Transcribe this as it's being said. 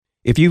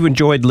If you've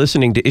enjoyed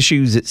listening to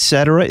Issues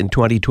Etc. in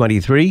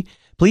 2023,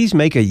 please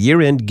make a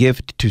year-end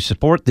gift to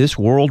support this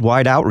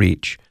worldwide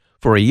outreach.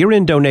 For a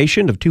year-end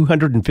donation of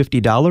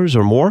 $250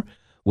 or more,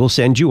 we'll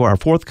send you our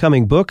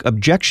forthcoming book,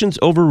 Objections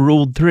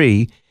Overruled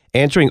 3,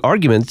 Answering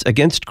Arguments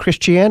Against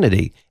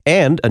Christianity,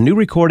 and a new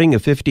recording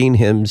of 15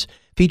 hymns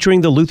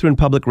featuring the Lutheran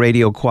Public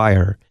Radio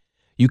Choir.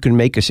 You can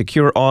make a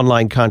secure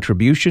online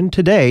contribution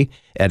today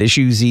at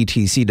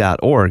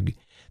issuesetc.org.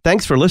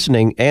 Thanks for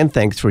listening, and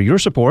thanks for your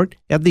support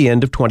at the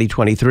end of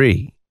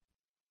 2023.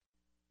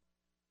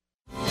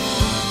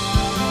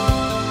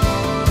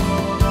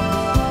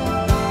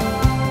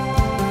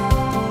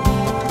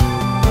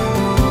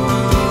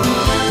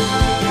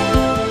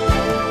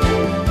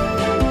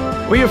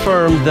 We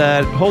affirm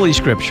that Holy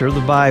Scripture,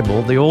 the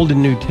Bible, the Old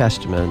and New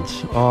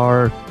Testaments,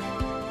 are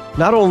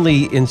not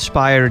only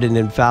inspired and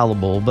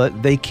infallible,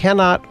 but they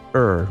cannot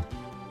err.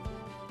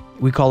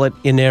 We call it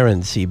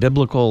inerrancy,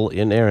 biblical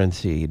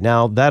inerrancy.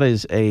 Now, that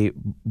is a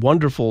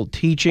wonderful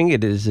teaching.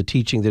 It is a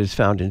teaching that is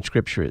found in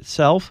Scripture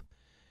itself.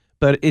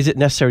 But is it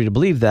necessary to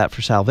believe that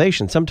for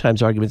salvation?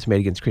 Sometimes arguments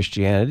made against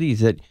Christianity is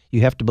that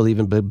you have to believe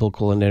in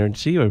biblical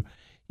inerrancy or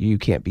you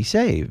can't be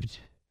saved.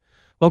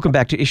 Welcome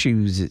back to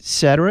Issues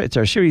Etc. It's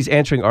our series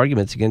answering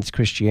arguments against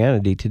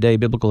Christianity. Today,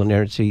 biblical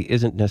inerrancy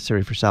isn't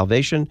necessary for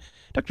salvation.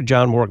 Dr.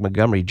 John Warwick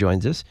Montgomery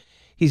joins us.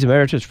 He's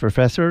emeritus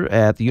professor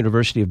at the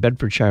University of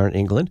Bedfordshire in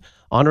England,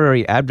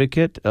 honorary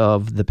advocate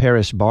of the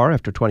Paris Bar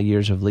after 20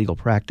 years of legal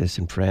practice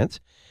in France.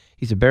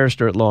 He's a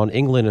barrister at law in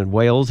England and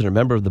Wales and a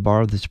member of the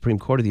Bar of the Supreme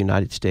Court of the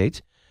United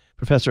States,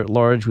 professor at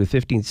large with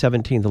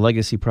 1517, the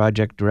Legacy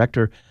Project,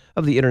 director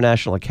of the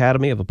International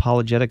Academy of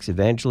Apologetics,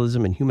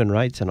 Evangelism, and Human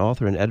Rights, and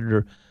author and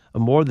editor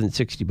of more than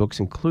 60 books,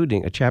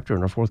 including a chapter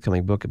in our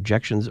forthcoming book,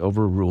 Objections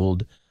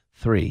Overruled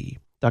 3.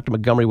 Dr.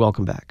 Montgomery,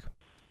 welcome back.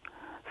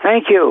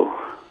 Thank you.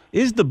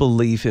 Is the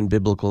belief in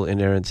biblical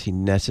inerrancy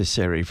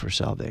necessary for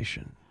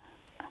salvation?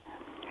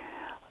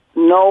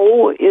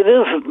 No, it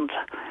isn't.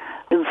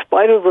 In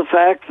spite of the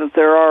fact that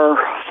there are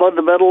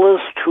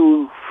fundamentalists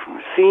who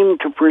seem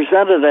to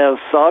present it as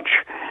such,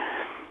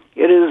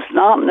 it is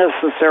not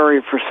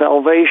necessary for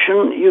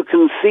salvation. You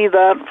can see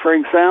that, for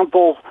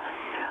example,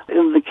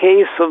 in the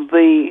case of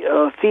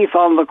the thief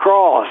on the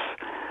cross.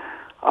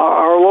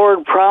 Our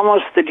Lord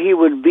promised that he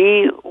would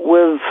be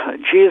with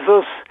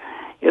Jesus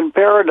in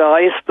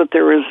paradise, but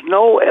there is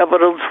no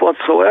evidence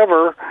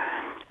whatsoever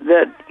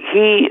that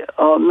he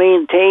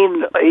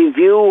maintained a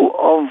view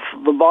of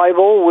the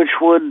Bible which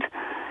would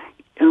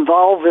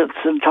involve its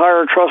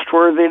entire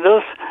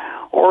trustworthiness,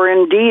 or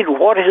indeed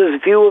what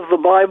his view of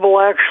the Bible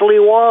actually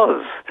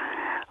was.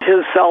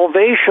 His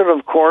salvation,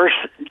 of course,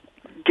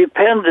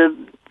 depended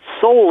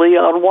solely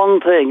on one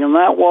thing, and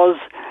that was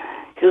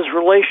his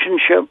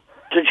relationship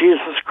to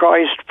Jesus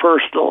Christ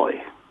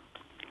personally.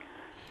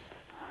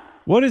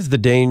 What is the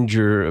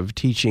danger of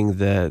teaching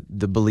that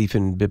the belief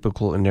in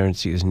biblical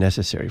inerrancy is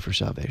necessary for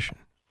salvation?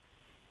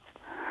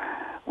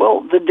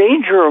 Well, the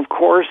danger, of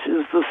course,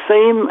 is the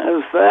same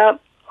as that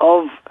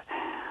of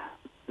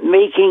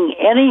making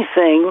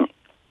anything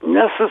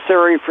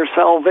necessary for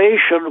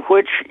salvation,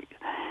 which,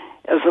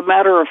 as a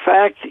matter of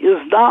fact, is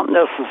not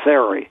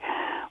necessary.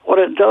 What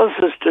it does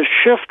is to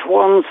shift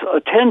one's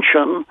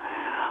attention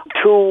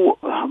to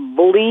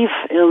belief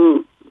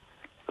in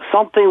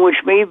something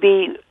which may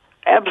be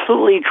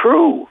absolutely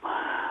true,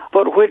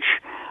 but which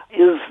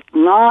is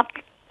not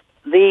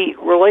the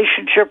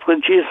relationship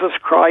with Jesus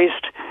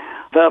Christ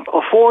that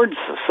affords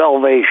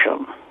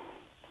salvation.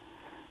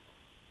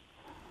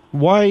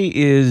 Why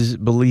is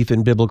belief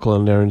in biblical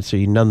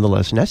inerrancy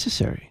nonetheless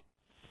necessary?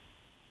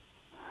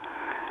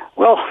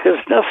 Well,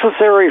 it's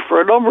necessary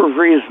for a number of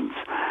reasons.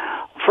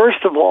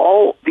 First of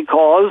all,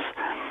 because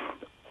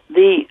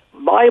the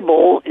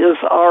Bible is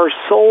our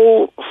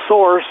sole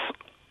source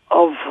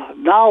of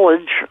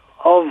knowledge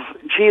of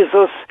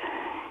Jesus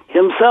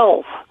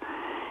himself.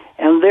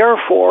 And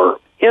therefore,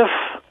 if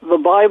the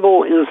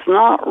Bible is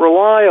not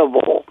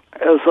reliable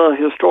as a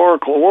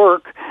historical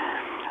work,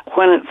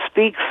 when it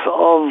speaks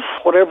of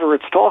whatever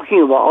it's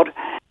talking about,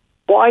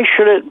 why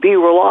should it be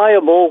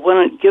reliable when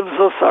it gives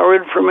us our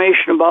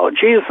information about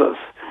Jesus?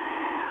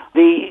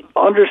 The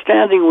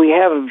understanding we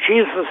have of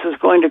Jesus is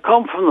going to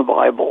come from the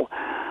Bible.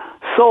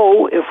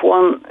 So if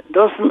one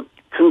doesn't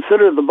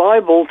consider the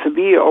Bible to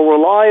be a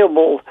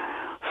reliable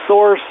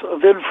source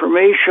of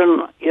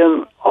information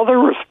in other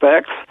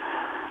respects,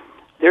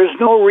 there's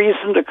no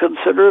reason to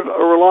consider it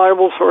a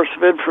reliable source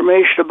of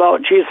information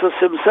about Jesus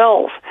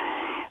himself.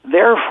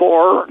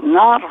 Therefore,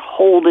 not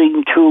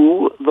holding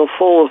to the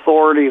full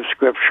authority of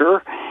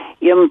Scripture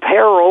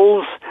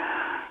imperils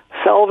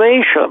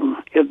salvation.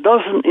 It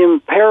doesn't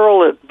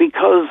imperil it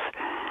because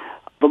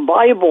the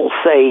Bible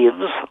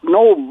saves.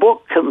 No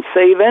book can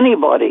save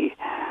anybody.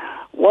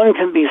 One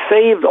can be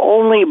saved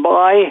only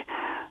by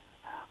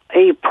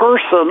a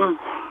person,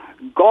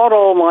 God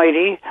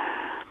Almighty,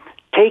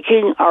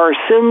 taking our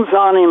sins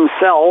on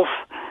himself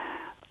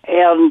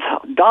and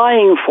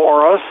dying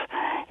for us,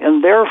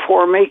 and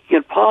therefore making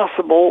it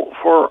possible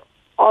for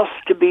us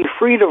to be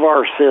freed of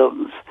our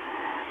sins.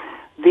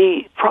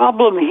 The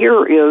problem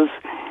here is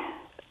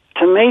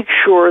to make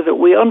sure that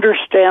we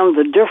understand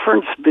the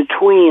difference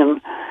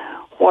between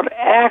what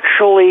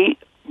actually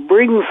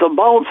brings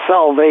about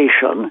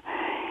salvation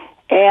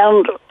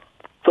and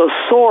the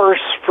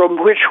source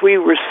from which we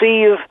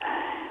receive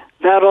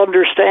that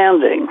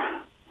understanding.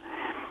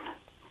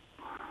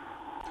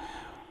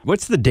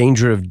 What's the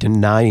danger of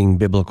denying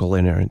biblical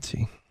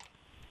inerrancy?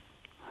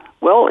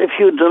 Well, if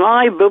you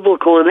deny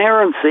biblical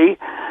inerrancy,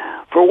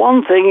 for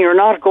one thing, you're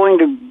not going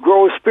to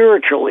grow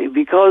spiritually,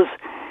 because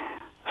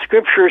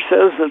Scripture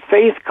says that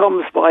faith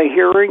comes by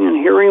hearing, and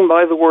hearing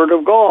by the Word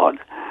of God.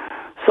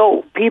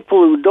 So people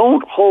who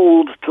don't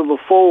hold to the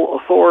full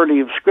authority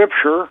of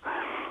Scripture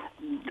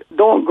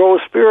don't grow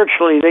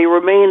spiritually. They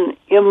remain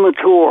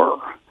immature.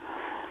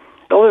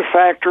 The other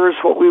factor is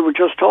what we were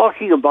just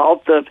talking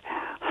about, that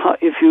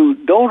if you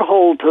don't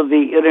hold to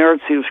the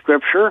inerrancy of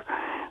Scripture,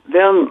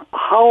 then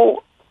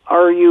how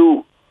are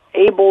you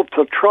able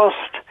to trust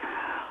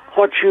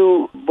what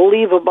you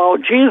believe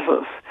about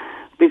Jesus?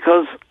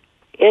 Because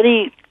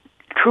any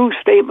true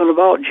statement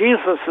about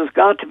Jesus has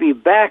got to be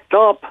backed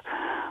up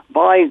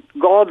by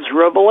God's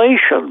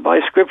revelation, by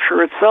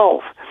Scripture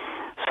itself.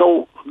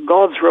 So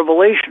God's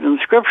revelation in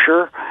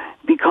Scripture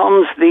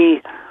becomes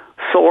the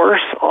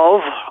source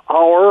of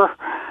our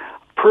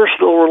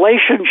personal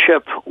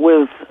relationship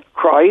with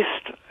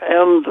Christ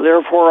and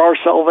therefore our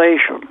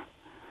salvation.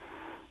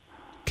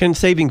 Can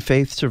saving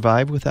faith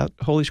survive without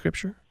Holy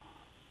Scripture?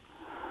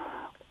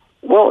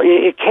 Well,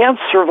 it can't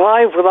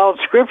survive without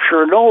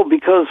Scripture, no,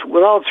 because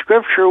without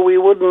Scripture we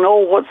wouldn't know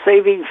what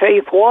saving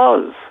faith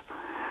was.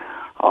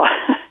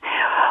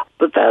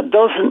 But that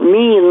doesn't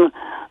mean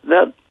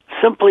that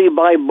simply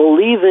by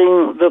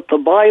believing that the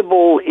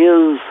Bible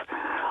is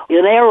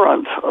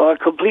inerrant,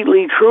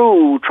 completely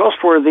true,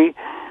 trustworthy,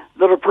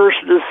 that a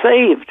person is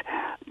saved.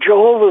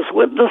 Jehovah's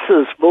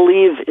Witnesses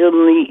believe in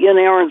the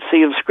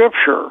inerrancy of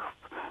Scripture,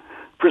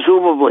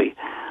 presumably,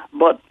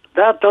 but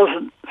that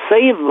doesn't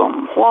save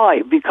them.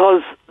 Why?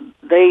 Because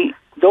they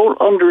don't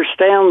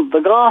understand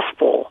the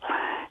gospel,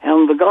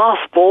 and the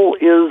gospel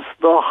is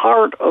the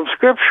heart of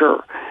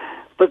Scripture.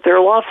 But there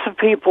are lots of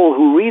people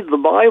who read the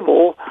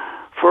Bible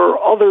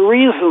for other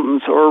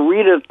reasons, or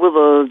read it with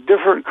a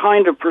different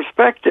kind of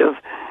perspective,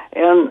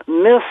 and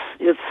miss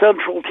its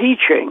central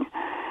teaching.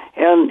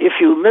 And if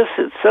you miss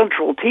its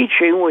central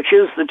teaching, which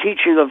is the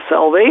teaching of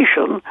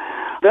salvation,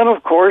 then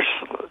of course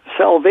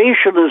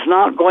salvation is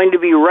not going to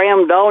be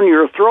rammed down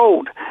your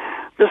throat.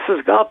 This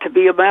has got to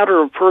be a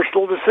matter of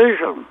personal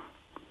decision.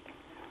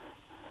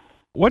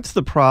 What's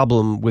the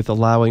problem with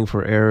allowing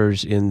for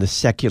errors in the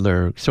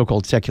secular,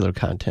 so-called secular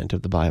content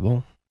of the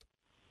Bible?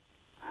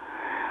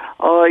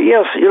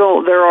 Yes,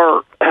 there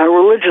are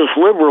religious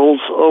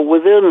liberals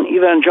within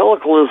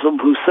evangelicalism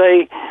who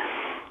say,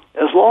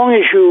 as long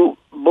as you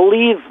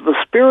believe the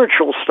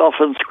spiritual stuff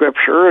in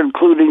Scripture,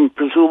 including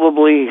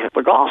presumably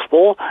the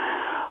gospel,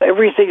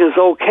 everything is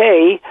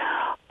okay.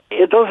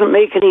 It doesn't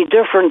make any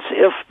difference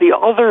if the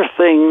other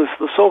things,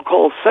 the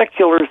so-called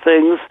secular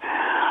things,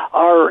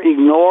 are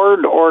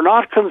ignored or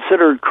not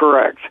considered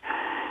correct.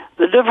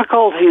 The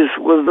difficulties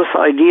with this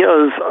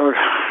idea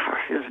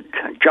is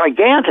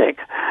gigantic.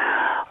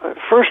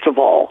 First of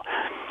all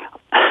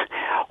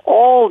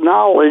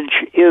knowledge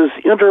is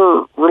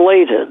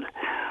interrelated.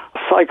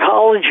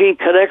 Psychology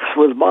connects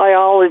with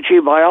biology,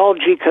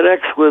 biology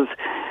connects with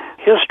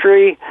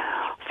history,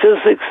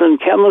 physics and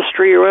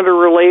chemistry are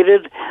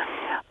interrelated.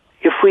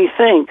 If we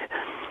think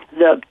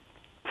that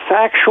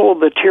factual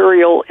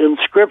material in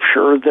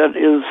Scripture that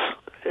is,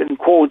 in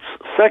quotes,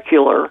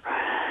 secular,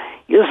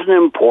 isn't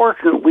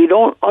important, we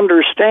don't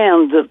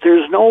understand that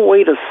there's no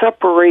way to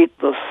separate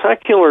the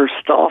secular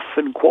stuff,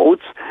 in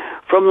quotes,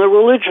 from the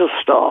religious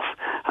stuff.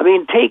 I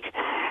mean, take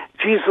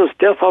Jesus'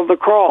 death on the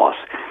cross.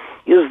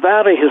 Is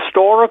that a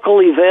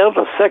historical event,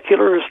 a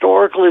secular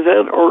historical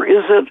event, or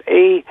is it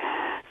a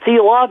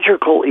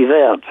theological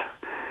event?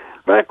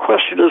 That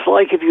question is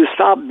like if you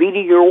stop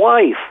beating your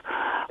wife.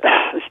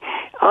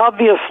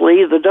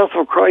 Obviously, the death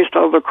of Christ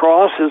on the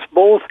cross is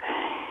both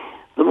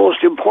the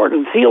most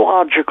important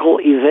theological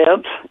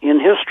event in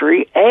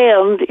history,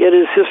 and it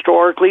is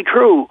historically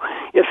true.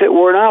 If it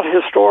were not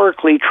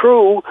historically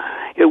true,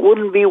 it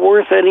wouldn't be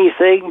worth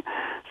anything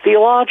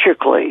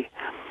theologically.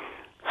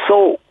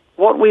 So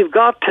what we've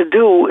got to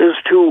do is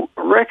to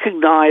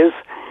recognize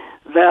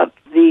that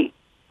the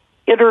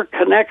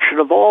interconnection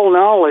of all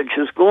knowledge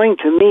is going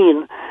to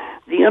mean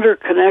the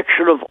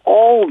interconnection of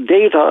all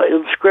data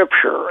in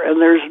Scripture, and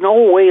there's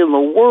no way in the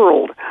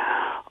world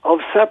of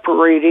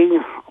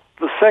separating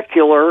the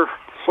secular,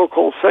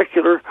 so-called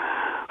secular,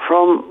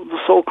 from the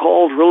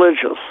so-called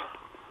religious.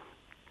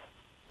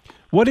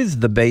 What is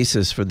the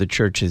basis for the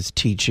Church's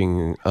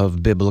teaching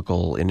of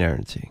biblical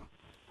inerrancy?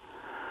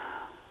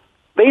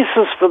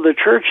 Basis for the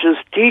Church's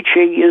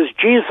teaching is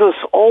Jesus'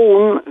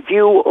 own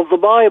view of the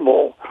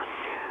Bible.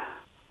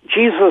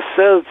 Jesus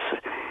says,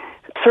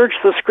 "Search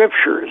the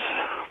Scriptures,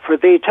 for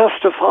they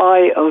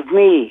testify of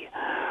me.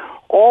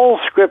 All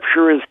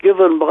Scripture is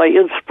given by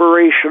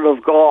inspiration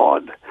of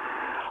God."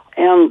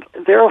 And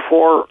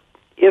therefore,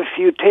 if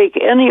you take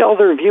any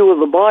other view of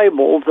the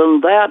Bible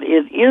than that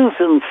it is,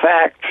 in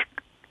fact,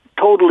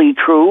 totally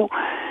true,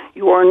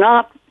 you are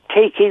not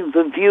taking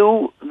the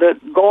view that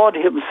God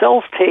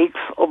himself takes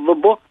of the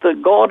book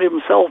that God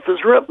himself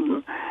has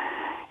written.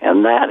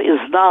 And that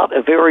is not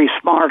a very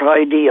smart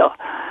idea.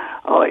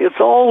 It's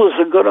always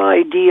a good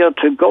idea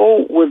to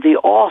go with the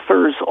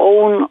author's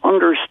own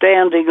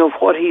understanding of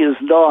what he has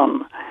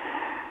done.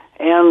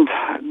 And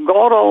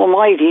God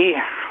Almighty,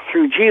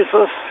 through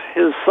Jesus,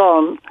 his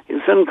Son,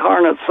 his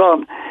incarnate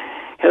Son,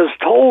 has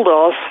told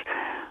us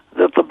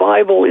that the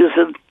Bible is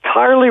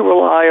entirely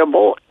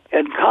reliable,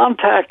 and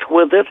contact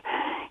with it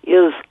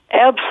is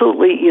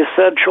absolutely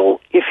essential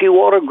if you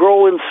want to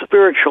grow in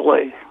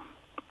spiritually.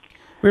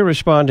 We're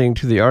responding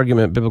to the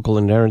argument biblical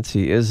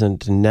inerrancy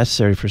isn't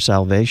necessary for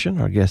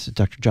salvation. Our guest is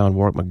Dr. John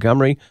Warwick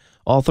Montgomery,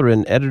 author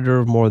and editor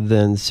of more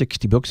than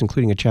 60 books,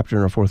 including a chapter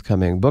in our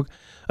forthcoming book,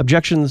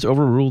 Objections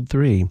Overruled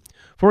 3.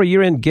 For a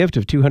year-end gift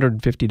of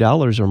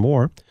 $250 or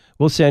more,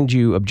 we'll send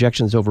you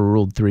Objections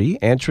Overruled 3,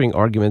 Answering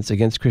Arguments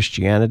Against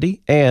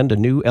Christianity, and a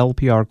new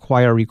LPR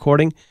choir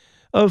recording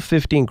of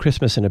 15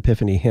 Christmas and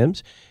Epiphany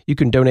hymns. You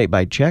can donate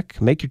by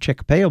check, make your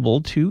check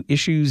payable to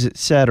Issues,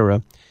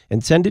 Etc.,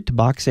 and send it to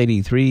Box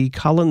 83,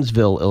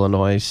 Collinsville,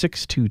 Illinois,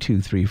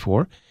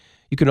 62234.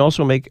 You can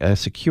also make a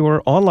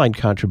secure online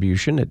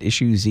contribution at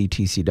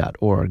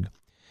issuesetc.org.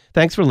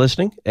 Thanks for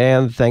listening,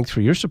 and thanks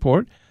for your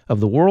support of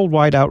the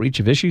worldwide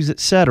outreach of Issues,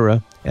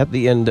 Etc. at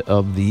the end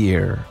of the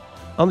year.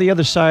 On the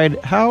other side,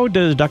 how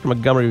does Dr.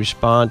 Montgomery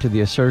respond to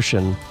the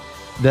assertion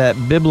that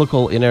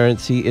biblical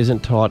inerrancy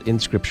isn't taught in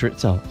Scripture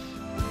itself?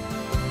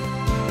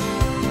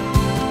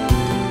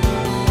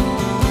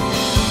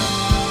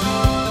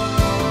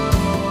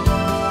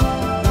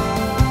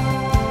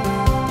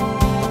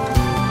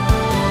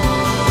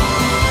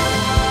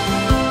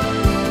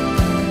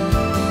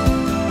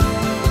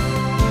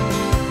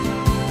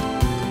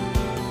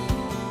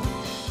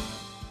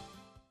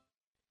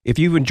 If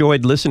you've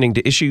enjoyed listening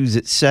to Issues,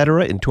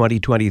 Etc. in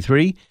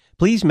 2023,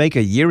 please make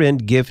a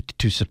year-end gift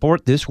to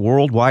support this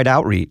worldwide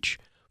outreach.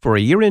 For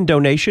a year-end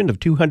donation of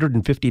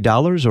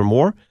 $250 or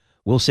more,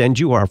 we'll send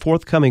you our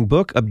forthcoming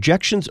book,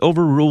 Objections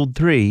Overruled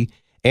 3,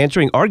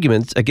 Answering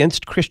Arguments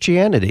Against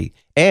Christianity,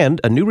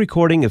 and a new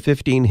recording of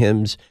 15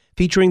 hymns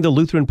featuring the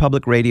Lutheran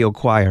Public Radio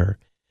Choir.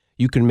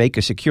 You can make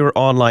a secure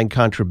online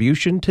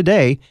contribution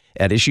today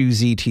at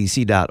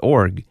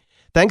issuesetc.org.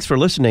 Thanks for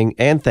listening,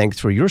 and thanks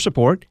for your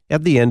support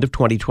at the end of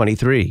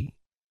 2023.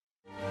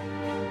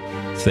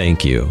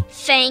 Thank you.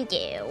 Thank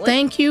you.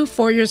 Thank you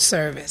for your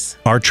service.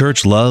 Our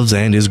church loves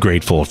and is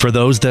grateful for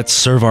those that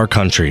serve our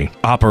country.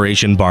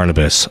 Operation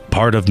Barnabas,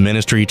 part of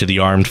Ministry to the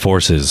Armed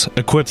Forces,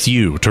 equips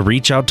you to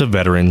reach out to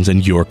veterans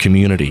in your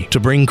community to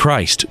bring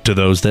Christ to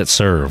those that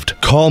served.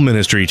 Call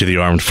Ministry to the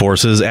Armed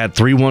Forces at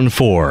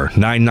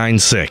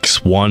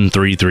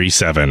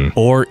 314-996-1337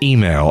 or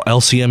email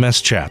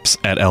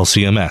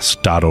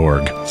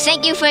lcmschaps@lcms.org.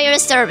 Thank you for your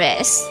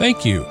service.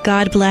 Thank you.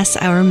 God bless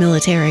our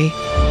military.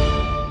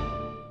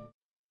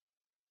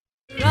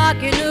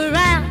 Rocking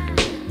around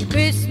the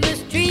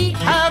Christmas tree.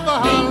 Have a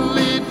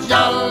holly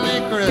jolly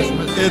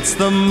Christmas. It's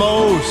the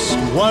most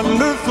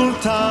wonderful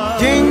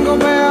time. Jingle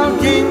bell,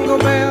 jingle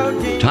bell,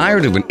 jingle.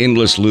 Tired of an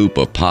endless loop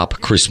of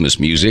pop Christmas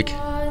music?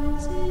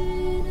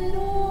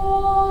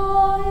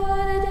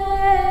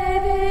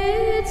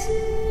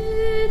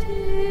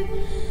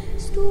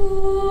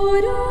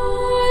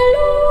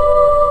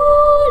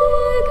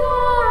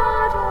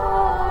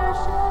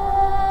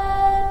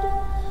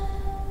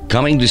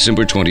 Coming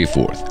December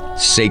 24th,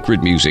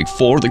 sacred music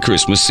for the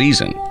Christmas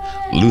season.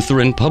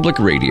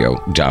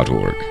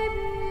 LutheranPublicRadio.org.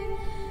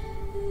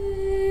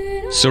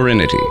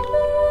 Serenity.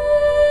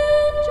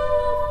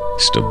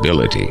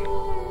 Stability.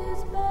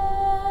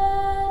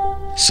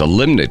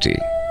 Solemnity.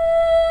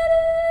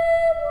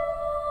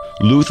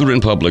 Lutheran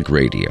Public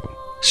Radio.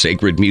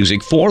 Sacred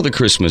music for the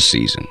Christmas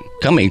season.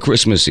 Coming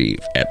Christmas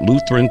Eve at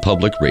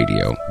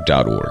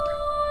LutheranPublicRadio.org.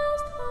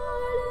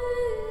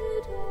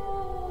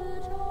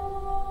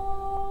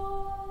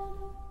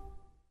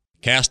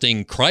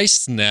 Casting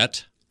Christ's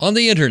net on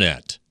the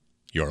Internet.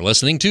 You're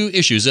listening to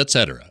Issues,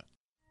 Etc.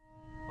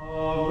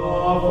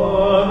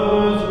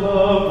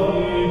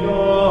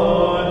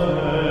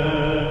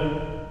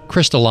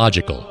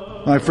 Christological.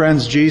 My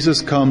friends,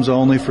 Jesus comes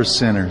only for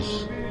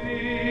sinners.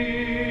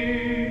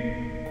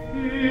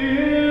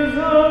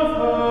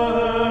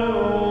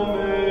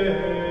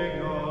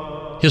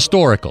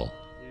 Historical.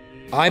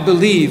 I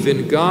believe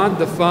in God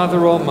the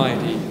Father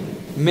Almighty,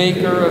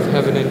 maker of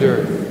heaven and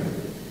earth,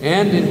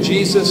 and in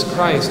Jesus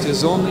Christ,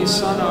 his only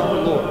Son, our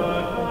Lord,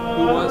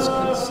 who was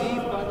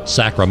conceived by...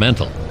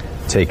 Sacramental.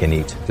 Take and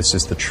eat. This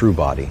is the true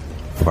body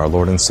of our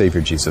Lord and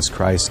Savior Jesus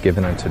Christ,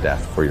 given unto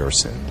death for your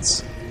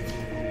sins.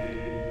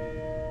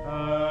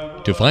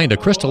 To find a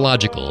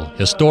Christological,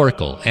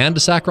 historical,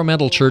 and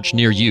sacramental church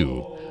near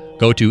you,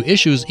 go to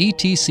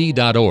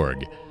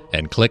issuesetc.org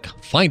and click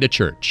Find a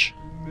Church.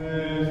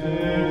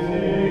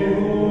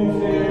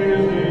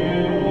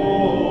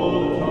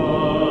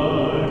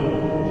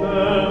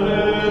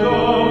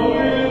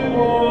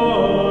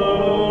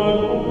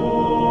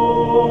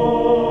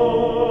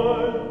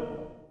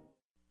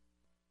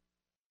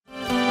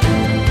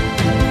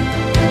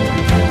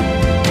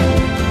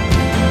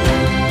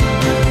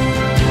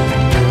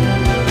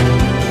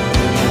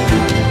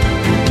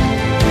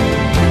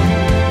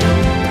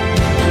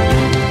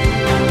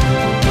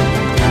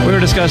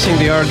 discussing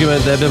the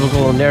argument that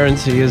biblical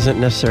inerrancy isn't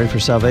necessary for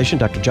salvation.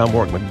 Dr. John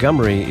Warwick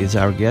Montgomery is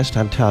our guest.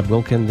 I'm Todd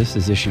Wilkin. This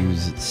is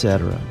Issues,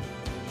 Etc.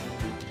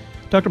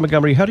 Dr.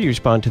 Montgomery, how do you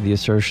respond to the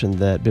assertion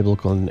that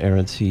biblical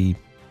inerrancy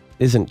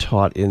isn't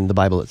taught in the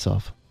Bible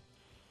itself?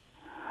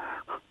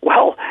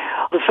 Well,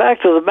 the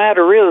fact of the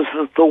matter is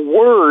that the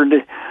word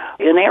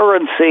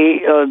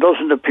inerrancy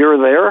doesn't appear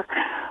there.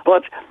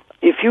 But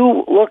if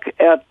you look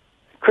at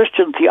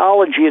Christian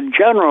theology in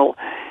general,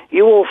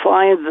 you will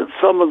find that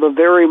some of the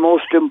very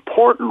most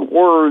important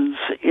words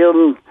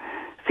in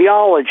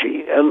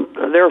theology, and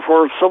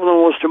therefore some of the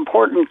most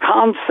important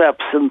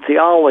concepts in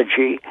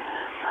theology,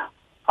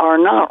 are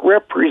not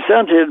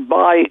represented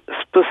by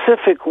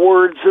specific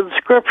words in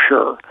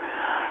Scripture.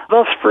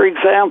 Thus, for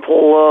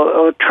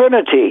example,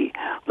 Trinity.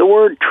 The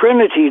word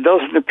Trinity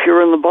doesn't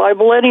appear in the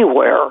Bible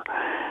anywhere,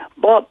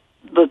 but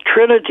the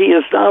Trinity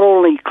is not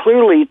only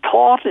clearly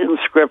taught in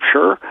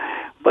Scripture,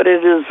 but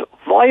it is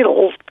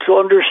vital to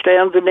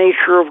understand the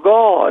nature of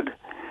God.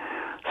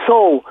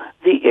 So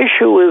the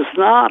issue is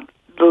not,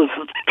 does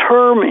the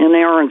term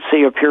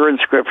inerrancy appear in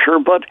Scripture,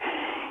 but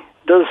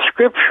does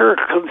Scripture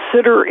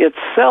consider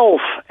itself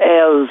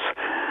as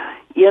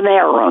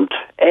inerrant,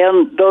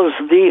 and does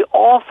the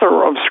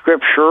author of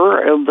Scripture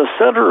and the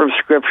center of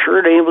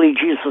Scripture, namely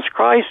Jesus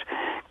Christ,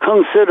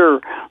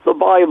 consider the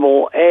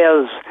Bible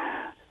as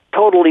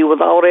totally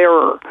without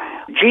error?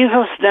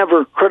 Jesus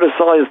never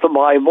criticized the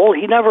Bible.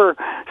 He never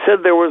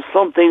said there was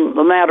something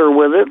the matter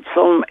with it,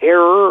 some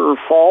error or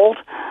fault.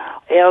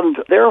 And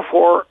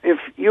therefore, if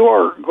you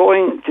are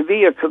going to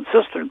be a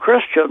consistent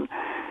Christian,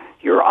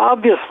 you're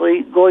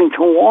obviously going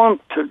to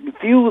want to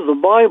view the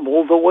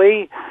Bible the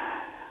way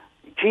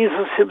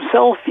Jesus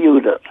himself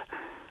viewed it.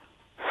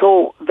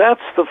 So that's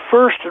the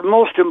first and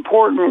most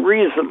important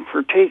reason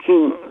for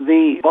taking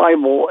the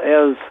Bible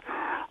as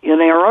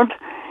inerrant.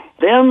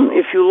 Then,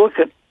 if you look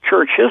at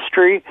church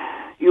history,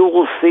 you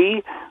will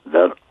see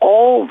that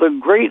all the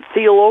great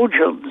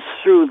theologians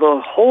through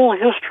the whole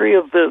history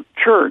of the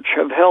church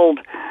have held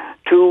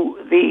to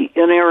the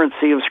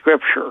inerrancy of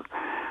Scripture.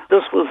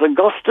 This was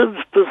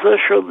Augustine's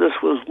position, this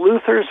was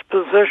Luther's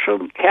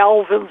position,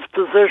 Calvin's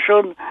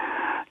position,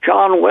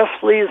 John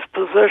Wesley's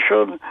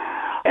position,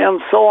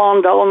 and so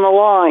on down the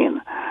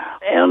line.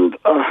 And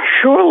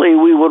surely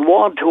we would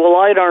want to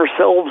align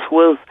ourselves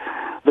with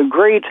the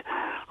great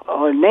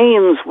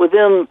names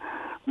within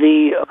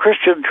the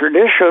Christian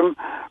tradition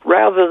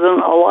rather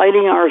than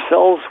aligning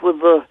ourselves with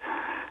the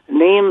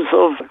names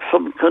of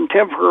some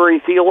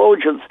contemporary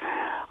theologians.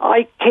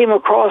 I came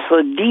across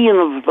a dean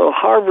of the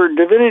Harvard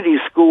Divinity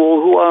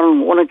School who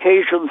on one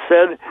occasion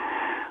said,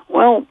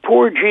 well,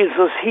 poor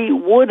Jesus, he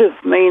would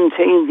have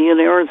maintained the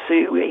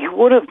inerrancy, he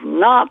would have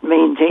not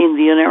maintained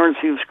the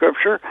inerrancy of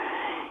Scripture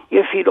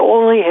if he'd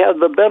only had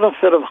the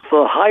benefit of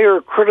the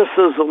higher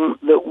criticism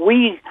that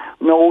we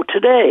know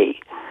today.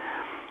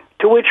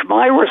 To which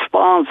my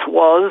response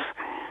was,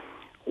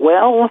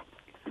 well,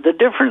 the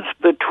difference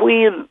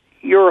between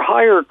your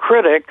higher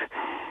critic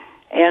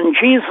and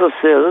Jesus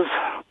is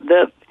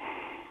that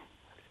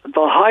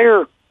the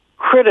higher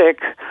critic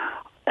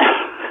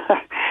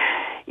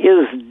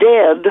is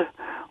dead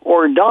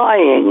or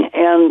dying,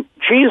 and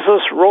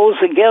Jesus rose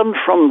again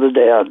from the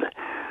dead.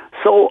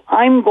 So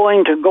I'm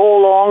going to go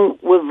along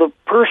with the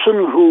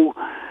person who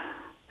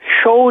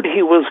showed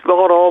he was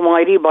God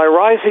Almighty by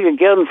rising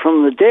again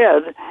from the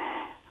dead.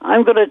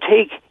 I'm going to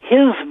take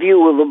his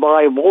view of the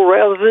Bible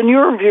rather than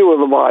your view of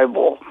the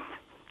Bible.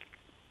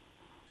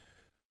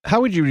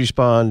 How would you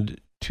respond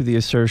to the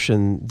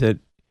assertion that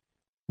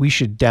we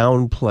should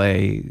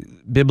downplay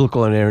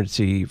biblical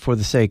inerrancy for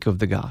the sake of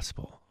the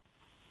gospel?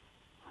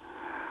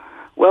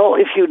 Well,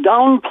 if you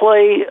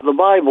downplay the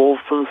Bible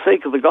for the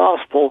sake of the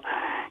gospel,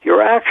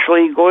 you're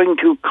actually going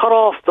to cut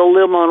off the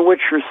limb on which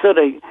you're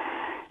sitting,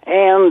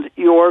 and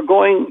you are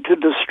going to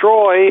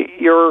destroy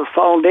your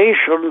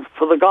foundation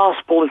for the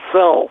gospel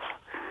itself.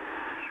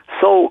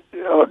 So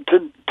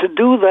to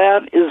do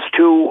that is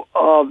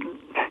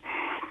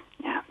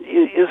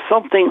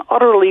something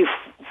utterly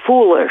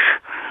foolish.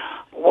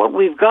 What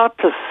we've got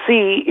to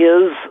see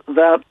is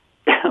that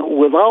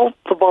without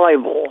the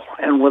Bible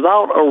and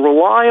without a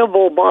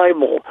reliable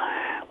Bible,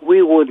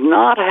 we would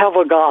not have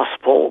a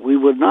gospel. We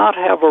would not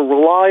have a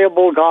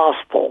reliable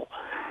gospel.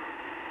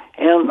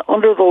 And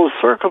under those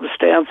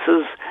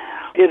circumstances,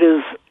 it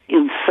is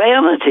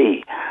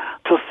insanity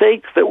to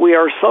think that we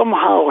are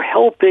somehow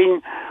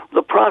helping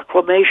the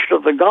proclamation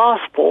of the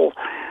gospel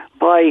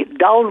by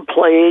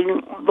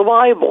downplaying the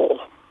Bible.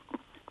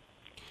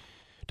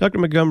 Dr.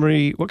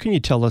 Montgomery, what can you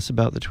tell us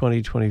about the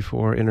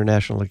 2024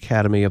 International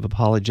Academy of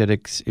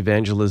Apologetics,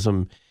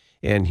 Evangelism,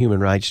 and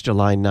Human Rights,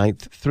 July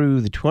 9th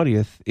through the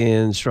 20th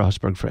in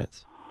Strasbourg,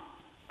 France?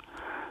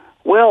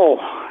 Well,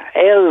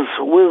 as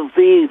with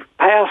the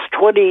past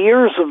 20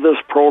 years of this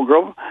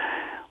program,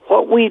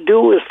 what we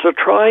do is to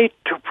try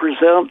to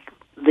present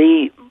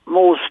the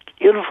most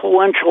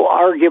influential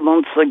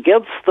arguments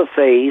against the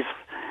faith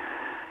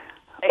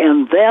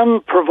and then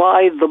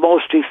provide the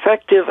most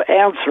effective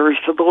answers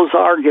to those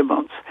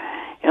arguments.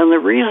 And the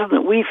reason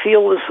that we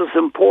feel this is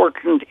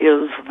important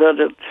is that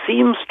it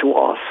seems to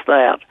us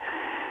that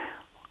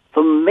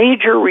the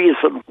major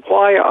reason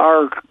why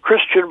our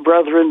Christian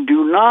brethren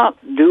do not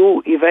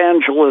do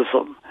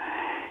evangelism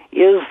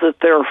is that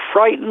they're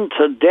frightened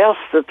to death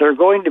that they're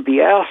going to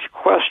be asked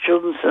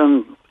questions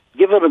and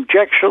given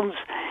objections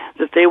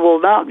that they will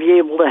not be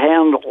able to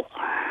handle.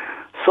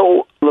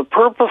 So the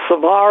purpose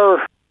of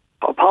our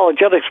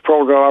apologetics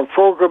program, our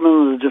program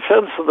in the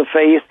defense of the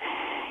faith,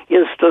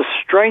 is to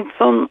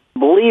strengthen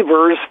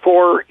believers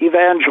for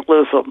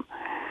evangelism.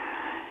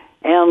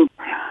 And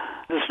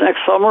this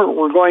next summer,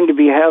 we're going to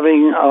be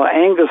having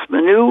Angus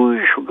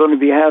Manouge, we're going to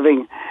be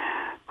having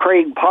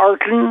Craig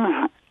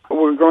Parton,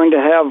 we're going to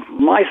have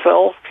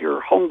myself,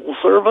 your humble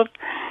servant,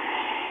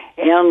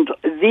 and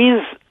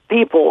these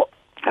people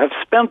have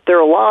spent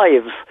their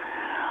lives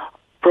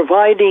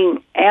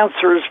providing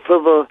answers for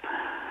the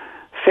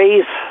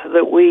faith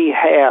that we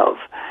have.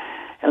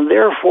 And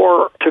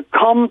therefore, to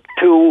come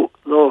to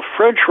the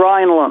French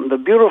Rhineland, the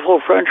beautiful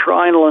French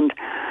Rhineland,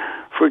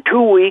 for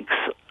 2 weeks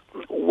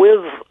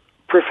with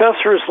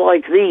professors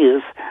like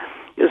these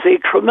is a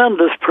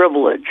tremendous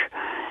privilege.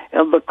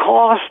 And the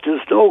cost is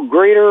no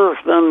greater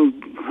than,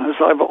 as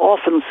I've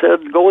often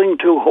said, going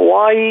to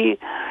Hawaii.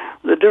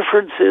 The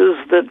difference is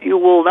that you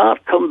will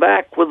not come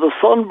back with a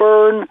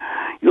sunburn.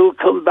 You'll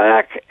come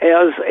back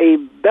as a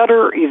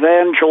better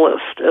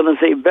evangelist and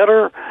as a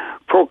better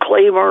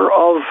proclaimer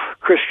of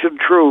Christian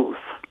truth.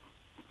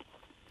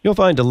 You'll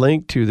find a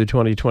link to the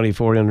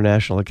 2024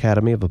 International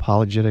Academy of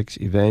Apologetics,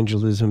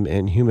 Evangelism,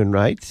 and Human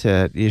Rights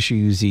at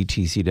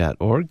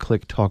issuesetc.org.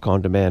 Click Talk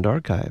on Demand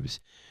Archives.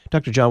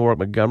 Dr. John Warwick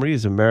Montgomery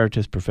is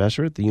Emeritus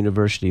Professor at the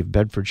University of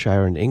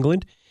Bedfordshire in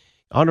England,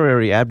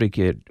 honorary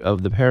advocate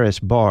of the Paris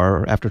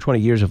Bar after 20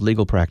 years of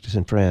legal practice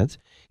in France.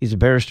 He's a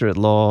barrister at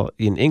law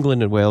in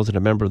England and Wales and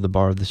a member of the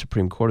Bar of the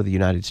Supreme Court of the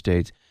United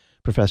States,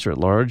 professor at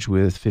large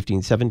with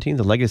 1517,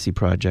 the Legacy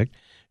Project,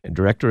 and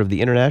director of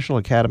the International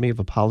Academy of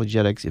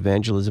Apologetics,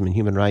 Evangelism, and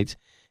Human Rights,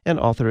 and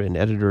author and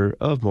editor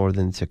of more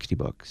than 60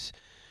 books.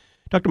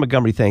 Dr.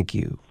 Montgomery, thank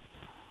you.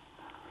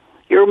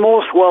 You're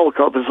most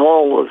welcome, as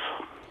always.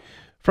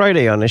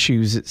 Friday on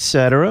Issues,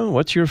 Etc.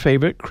 What's your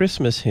favorite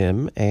Christmas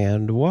hymn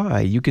and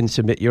why? You can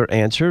submit your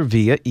answer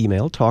via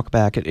email,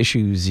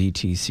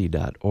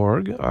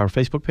 talkback@issuesetc.org, our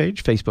Facebook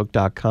page,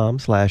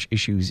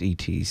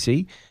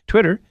 facebook.com/issuesetc,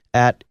 Twitter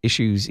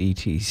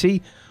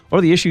 @issuesetc, or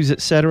the Issues,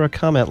 Etc.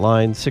 comment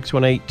line,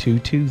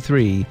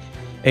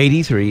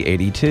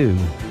 618-223-8382.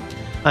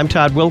 I'm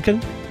Todd Wilkin.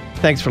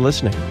 Thanks for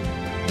listening.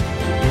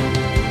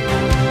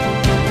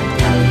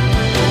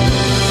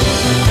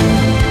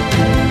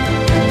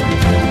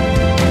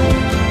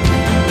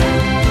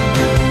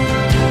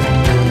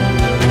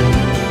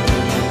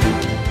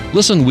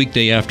 Listen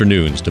weekday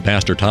afternoons to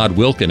Pastor Todd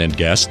Wilkin and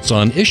guests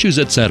on Issues,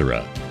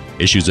 Etc.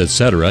 Issues,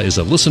 Etc. is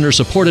a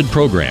listener-supported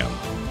program.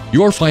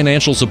 Your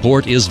financial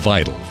support is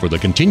vital for the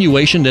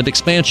continuation and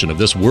expansion of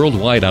this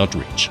worldwide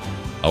outreach.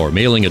 Our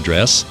mailing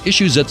address,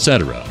 Issues,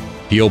 Etc.,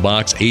 P.O.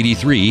 Box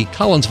 83,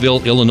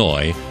 Collinsville,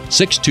 Illinois,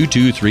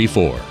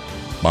 62234.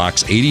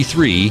 Box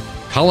 83,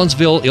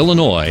 Collinsville,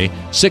 Illinois,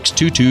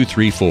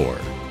 62234.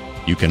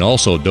 You can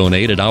also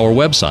donate at our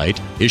website,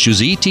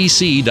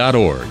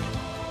 issuesetc.org.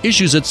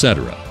 Issues,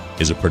 Etc.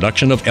 is a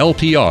production of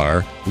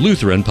LPR,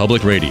 Lutheran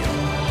Public Radio.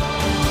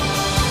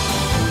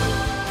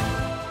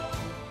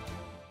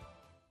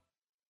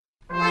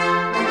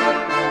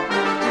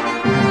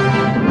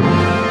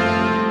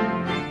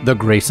 The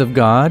grace of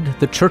God,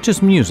 the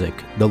church's music,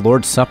 the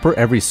Lord's Supper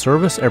every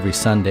service every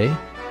Sunday,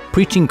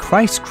 preaching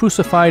Christ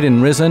crucified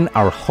and risen,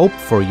 our hope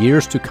for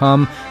years to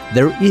come.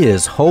 There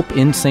is hope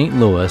in St.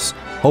 Louis,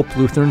 Hope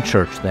Lutheran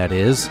Church, that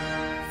is.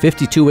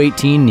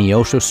 5218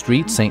 Neosho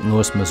Street, St.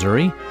 Louis,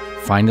 Missouri.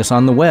 Find us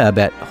on the web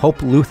at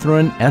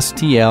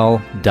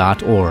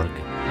hopelutheranstl.org.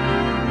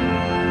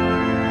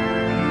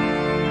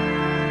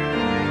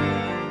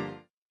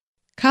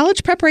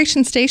 College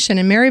Preparation Station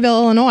in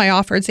Maryville, Illinois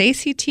offers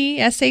ACT,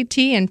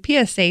 SAT, and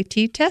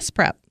PSAT test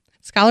prep,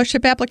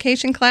 scholarship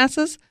application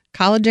classes,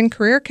 college and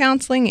career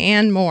counseling,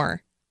 and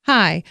more.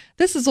 Hi,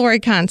 this is Lori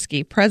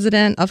Konski,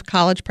 president of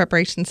College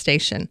Preparation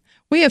Station.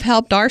 We have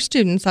helped our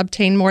students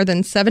obtain more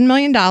than $7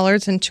 million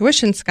in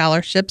tuition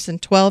scholarships in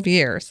 12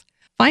 years.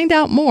 Find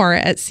out more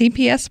at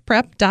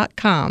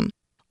cpsprep.com.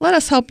 Let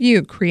us help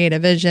you create a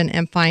vision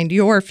and find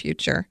your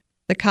future.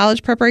 The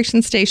College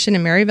Preparation Station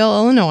in Maryville,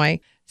 Illinois,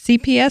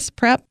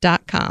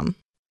 cpsprep.com.